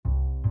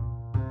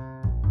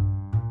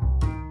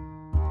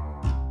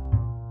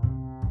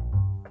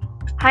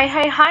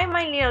Hi,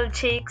 my little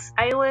chicks.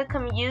 I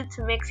welcome you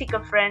to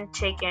Mexico Friend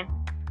Chicken,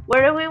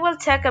 where we will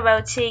talk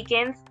about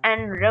chickens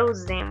and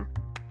roast them.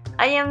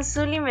 I am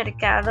Zuli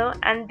Mercado,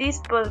 and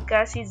this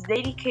podcast is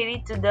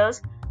dedicated to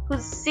those who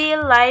see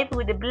life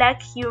with a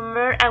black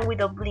humor and with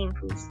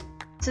oblivious.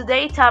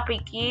 Today's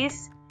topic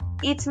is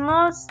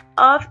Itsmos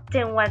of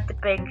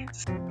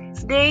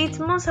Tehuantepec. The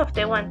Itsmos of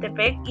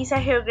Tehuantepec is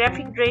a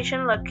geographic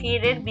region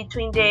located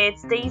between the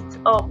states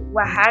of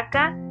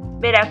Oaxaca,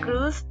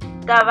 Veracruz,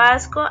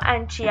 Tabasco,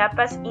 and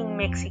Chiapas in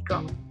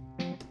Mexico.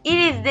 It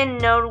is the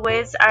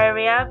northwest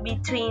area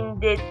between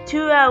the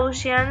two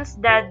oceans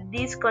that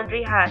this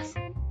country has.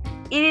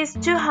 It is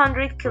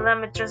 200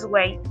 kilometers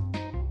wide.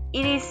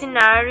 It is an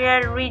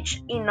area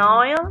rich in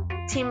oil,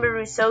 timber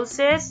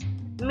resources,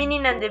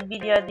 mining and the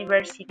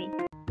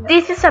biodiversity.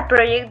 This is a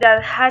project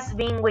that has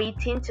been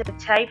waiting to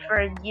achieve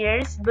for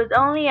years, but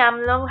only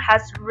AMLO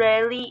has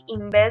really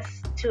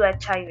invested to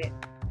achieve it.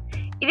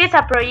 It is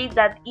a project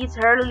that is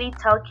hardly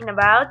talking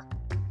about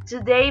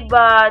today,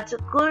 but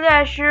could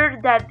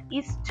assure that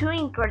it's too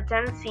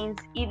important since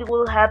it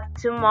will help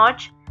too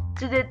much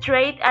to the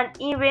trade and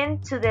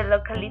even to the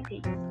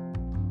localities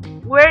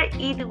where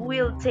it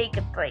will take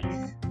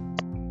place.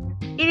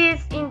 It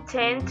is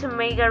intended to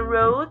make a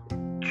road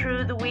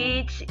through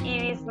which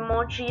it is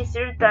much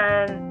easier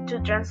than to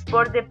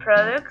transport the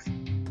products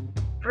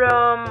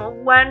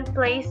from one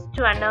place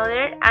to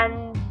another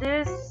and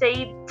thus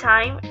save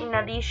time in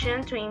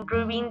addition to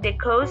improving the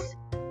cost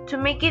to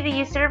make it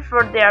easier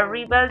for the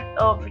arrival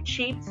of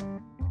ships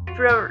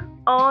from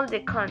all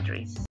the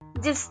countries.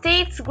 The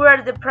states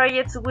where the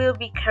projects will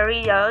be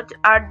carried out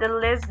are the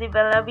less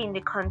developed in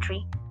the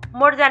country.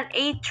 More than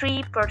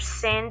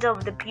 83%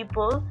 of the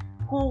people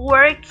who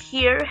work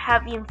here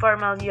have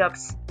informal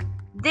jobs.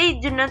 They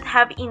do not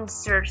have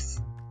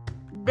inserts.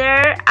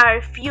 There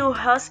are few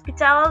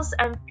hospitals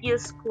and few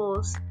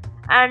schools,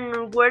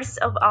 and worst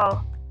of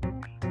all,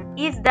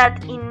 is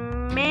that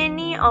in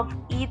many of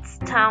its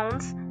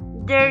towns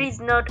there is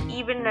not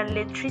even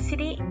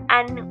electricity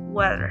and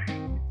water.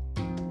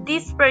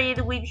 This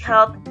project will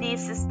help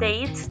these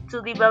states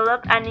to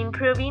develop and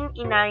improving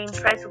in an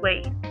impressive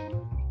way.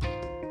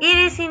 It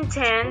is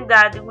intended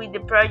that with the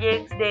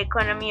project the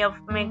economy of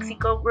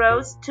Mexico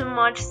grows too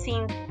much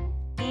since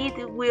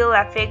it will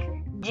affect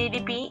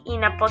GDP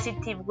in a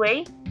positive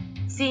way,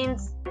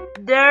 since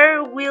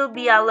there will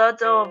be a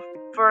lot of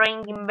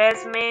foreign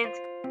investment,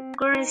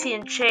 currency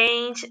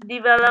exchange,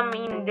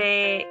 development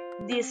in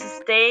these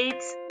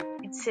states,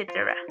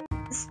 etc.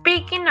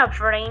 Speaking of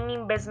foreign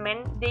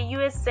investment, the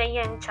USA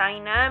and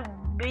China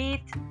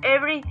beat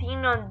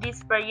everything on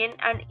this project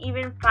and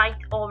even fight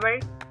over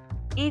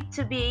it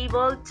to be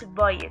able to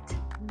buy it.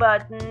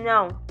 But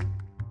no,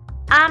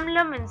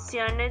 AMLO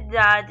mentioned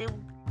that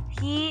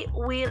he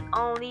will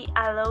only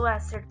allow a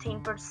certain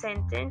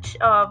percentage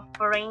of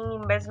foreign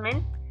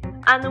investment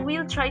and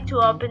will try to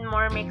open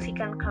more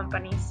Mexican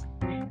companies.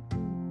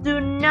 Do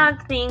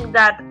not think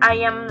that I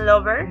am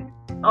lover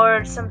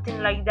or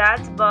something like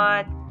that,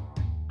 but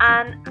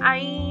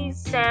I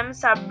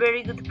seems a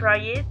very good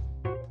project,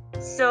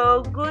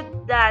 so good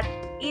that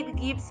it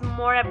gives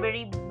more a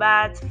very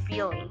bad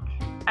feeling.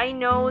 I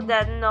know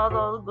that not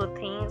all good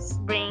things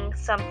bring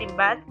something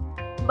bad,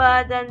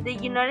 but the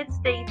United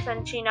States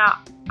and China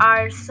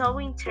are so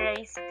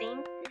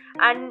interesting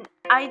and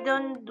I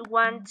don't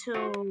want to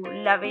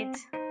love it.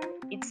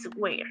 It's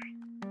weird.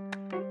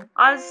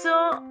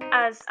 Also,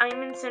 as I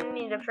mentioned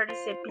in the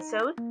first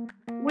episode,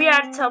 we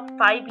are top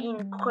 5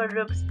 in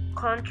corrupt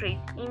countries.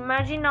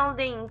 Imagine all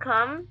the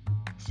income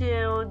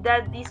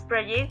that this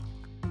project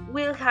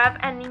will have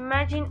and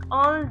imagine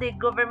all the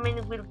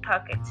government will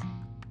pocket.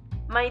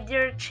 My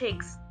dear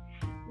chicks,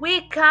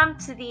 we come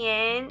to the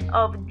end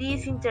of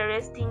this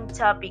interesting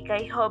topic.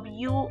 I hope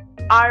you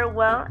are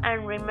well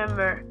and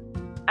remember,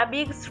 a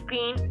big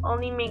screen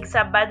only makes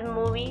a bad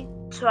movie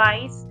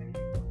twice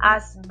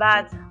as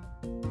bad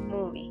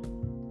movie.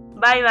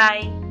 Bye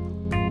bye.